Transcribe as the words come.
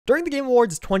During the Game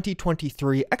Awards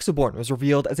 2023, Exoborne was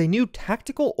revealed as a new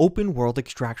tactical open-world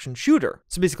extraction shooter.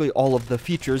 So basically all of the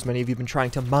features many of you have been trying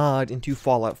to mod into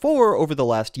Fallout 4 over the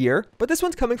last year, but this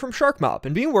one's coming from Sharkmob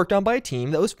and being worked on by a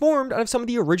team that was formed out of some of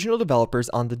the original developers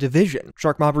on The Division.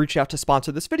 Sharkmob reached out to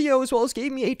sponsor this video as well as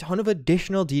gave me a ton of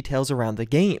additional details around the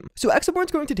game. So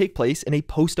Exoborne's going to take place in a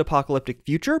post-apocalyptic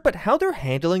future, but how they're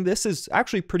handling this is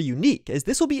actually pretty unique, as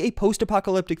this will be a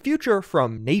post-apocalyptic future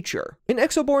from nature. In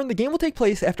Exoborne, the game will take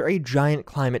place after a giant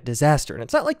climate disaster, and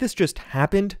it's not like this just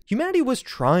happened. Humanity was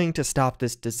trying to stop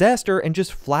this disaster and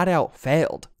just flat out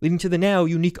failed, leading to the now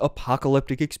unique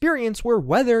apocalyptic experience where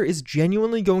weather is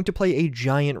genuinely going to play a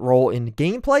giant role in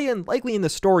gameplay and likely in the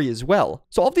story as well.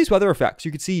 So all of these weather effects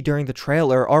you could see during the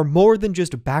trailer are more than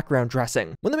just background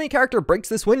dressing. When the main character breaks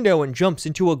this window and jumps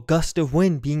into a gust of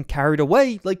wind being carried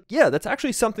away, like, yeah, that's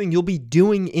actually something you'll be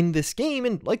doing in this game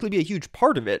and likely be a huge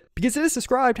part of it, because it is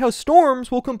described how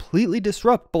storms will completely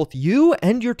disrupt both you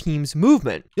and your team's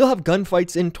movement. You'll have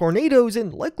gunfights in tornadoes,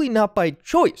 and likely not by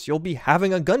choice. You'll be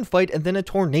having a gunfight and then a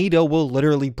tornado will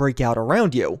literally break out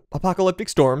around you. Apocalyptic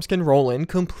storms can roll in,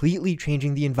 completely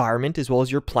changing the environment as well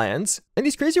as your plans. And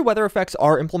these crazy weather effects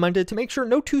are implemented to make sure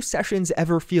no two sessions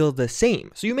ever feel the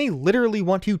same. So you may literally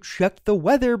want to check the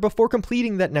weather before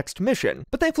completing that next mission.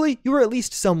 But thankfully, you are at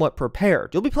least somewhat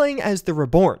prepared. You'll be playing as the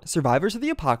Reborn, survivors of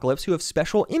the apocalypse who have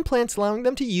special implants allowing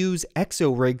them to use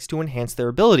exo-rigs to enhance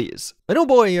their abilities. And oh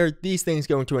boy, are these things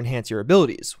going to enhance your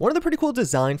abilities. One of the pretty cool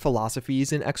design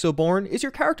philosophies in Exoborne is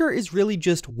your character is really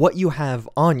just what you have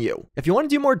on you. If you want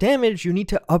to do more damage, you need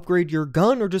to upgrade your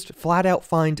gun or just flat out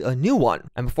find a new one.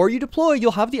 And before you deploy,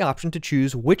 you'll have the option to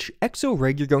choose which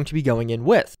exo-rig you're going to be going in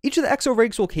with. Each of the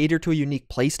exo-rigs will cater to a unique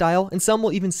playstyle, and some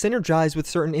will even synergize with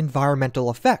certain environmental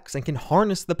effects and can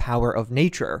harness the power of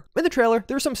nature. In the trailer,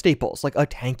 there are some staples like a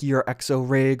tankier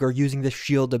exo-rig or using the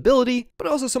shield ability, but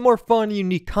also some more fun and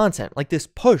unique content like this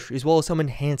push as well as some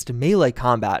enhanced melee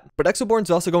combat. But Exoborne's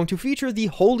also going to feature the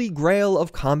holy grail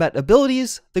of combat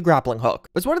abilities, the grappling hook.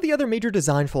 As one of the other major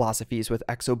design philosophies with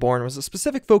Exoborne was a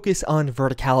specific focus on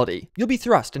verticality. You'll be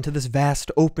thrust into this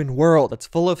vast open world that's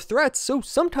full of threats, so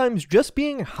sometimes just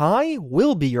being high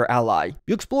will be your ally.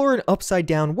 You explore an upside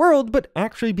down world, but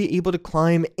actually be able to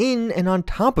climb in and on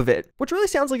top of it, which really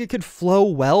sounds like it could flow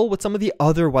well with some of the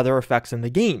other weather effects in the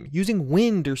game, using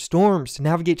wind or storms to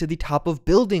navigate to the top of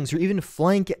buildings or even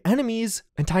flank enemies,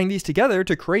 and tying these together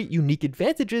to create unique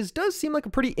advantages does seem like a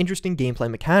pretty interesting gameplay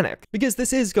mechanic, because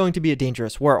this is going to be a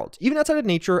dangerous world. Even outside of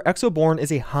nature, Exoborne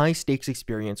is a high stakes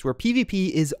experience where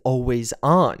PvP is always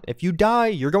on. If you die,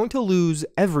 you're going to lose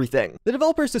everything. The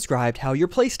developers described how your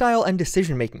playstyle and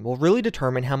decision making will really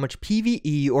determine how much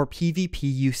PvE or PvP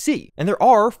you see, and there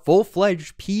are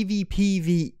full-fledged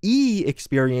PvPvE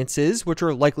experiences which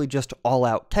are likely just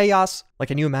all-out chaos. Like,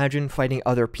 can you imagine fighting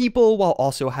other people while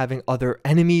also having other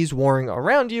enemies warring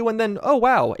around you, and then, oh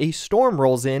wow, a storm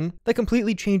rolls in that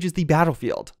completely changes the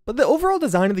battlefield? But the overall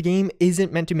design of the game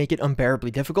isn't meant to make it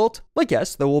unbearably difficult. Like,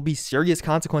 yes, there will be serious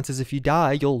consequences if you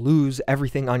die, you'll lose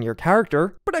everything on your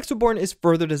character, but Exoborne is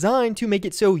further designed to make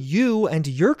it so you and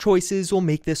your choices will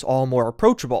make this all more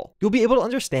approachable. You'll be able to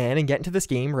understand and get into this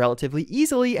game relatively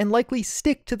easily and likely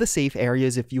stick to the safe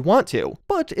areas if you want to,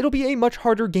 but it'll be a much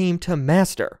harder game to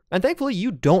master. And thankfully, you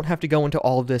don't have to go into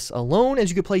all of this alone, as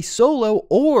you could play solo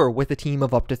or with a team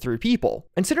of up to 3 people.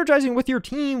 And synergizing with your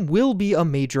team will be a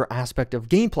major aspect of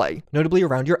gameplay, notably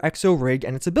around your exo-rig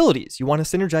and its abilities. You want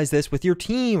to synergize this with your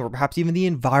team, or perhaps even the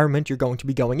environment you're going to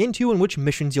be going into and which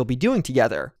missions you'll be doing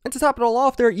together. And to top it all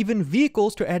off, there are even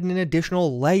vehicles to add an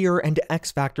additional layer and X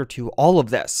factor to all of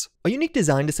this. A unique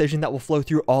design decision that will flow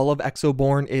through all of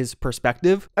Exoborne is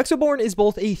perspective. Exoborne is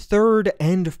both a third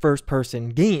and first person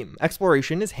game.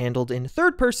 Exploration is handled in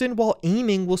third person, while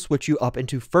aiming will switch you up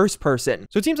into first person.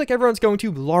 So it seems like everyone's going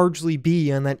to largely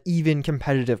be on that even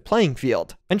competitive playing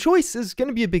field. And choice is going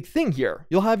to be a big thing here.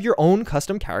 You'll have your own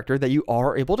custom character that you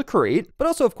are able to create, but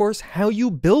also of course how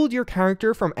you build your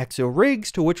character from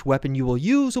exo-rigs to which weapon you will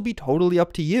use will be totally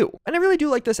up to you. And I really do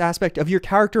like this aspect of your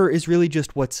character is really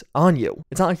just what's on you.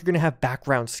 It's not like you're going to have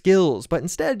background skills, but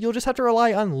instead you'll just have to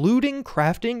rely on looting,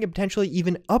 crafting, and potentially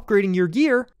even upgrading your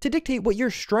gear to dictate what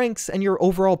your strengths and your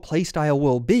overall playstyle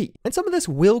will be. And some of this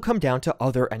will come down to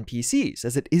other NPCs,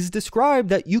 as it is described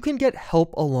that you can get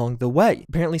help along the way.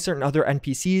 Apparently certain other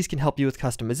NPCs can help you with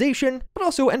customization, but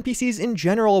also NPCs in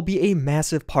general will be a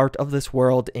massive part of this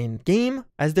world in game,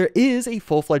 as there is a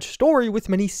full-fledged story with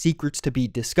many secrets to be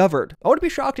discovered. I wouldn't be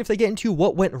shocked if they get into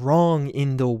what went wrong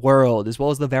in the world, as well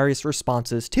as the various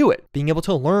responses to it. Being able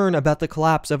to learn about the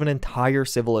collapse of an entire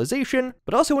civilization,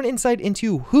 but also an insight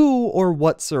into who or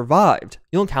what survived.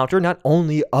 You'll encounter not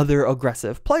only other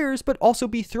aggressive players, but also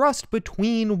be thrust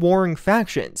between warring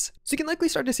factions. So you can likely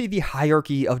start to see the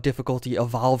hierarchy of difficulty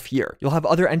evolve here. You'll have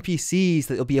other NPCs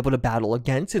that you'll be able to battle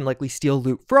against and likely steal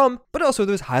loot from, but also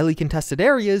those highly contested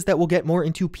areas that will get more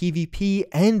into PvP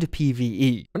and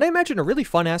PvE. And I imagine a really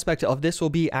fun aspect of this will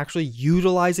be actually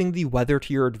utilizing the weather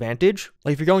to your advantage.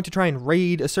 Like if you're going to try and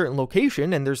raid a certain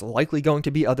location and there's likely going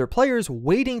to be other players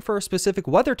waiting for a specific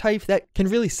weather type that can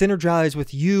really synergize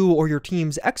with you or your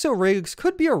team's exo rigs,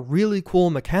 could be a really cool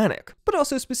mechanic. But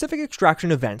also specific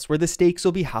extraction events where the stakes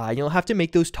will be high and you'll have to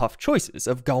make those tough choices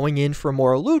of going in for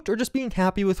more loot or just being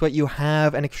happy with what you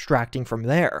have and extracting from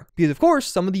there. Because of course,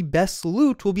 some of the best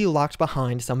loot will be locked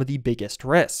behind some of the biggest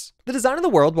risks. The design of the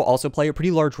world will also play a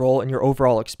pretty large role in your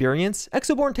overall experience.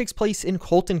 Exoborne takes place in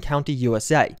Colton County,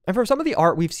 USA. And from some of the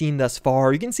art we've seen thus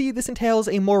far, you can see this entails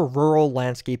a more rural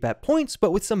landscape at points,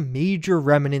 but with some major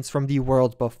remnants from the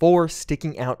world before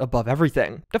sticking out above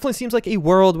everything. Definitely seems like a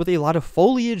world with a lot of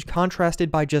foliage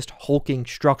contrasted by just hulking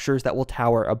structures that will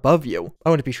tower above you. I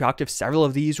wouldn't be shocked if several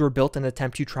of these were built in an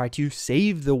attempt to try to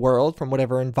save the world from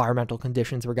whatever environmental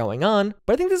conditions were going on,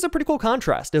 but I think this is a pretty cool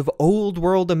contrast of old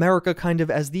world America kind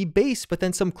of as the base, but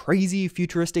then some crazy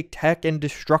futuristic tech and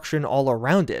destruction all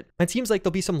around it. And it seems like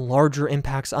there'll be some larger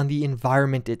impacts on the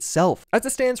environment itself. As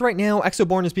it stands right now,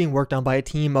 Exoborne is being worked on by a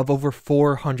team of over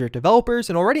 400 developers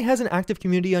and already has an active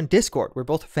community on Discord where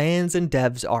both fans and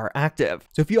devs are active.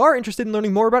 So if you are interested in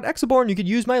learning more about Exoborne, you could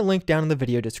use my link down in the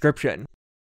video description.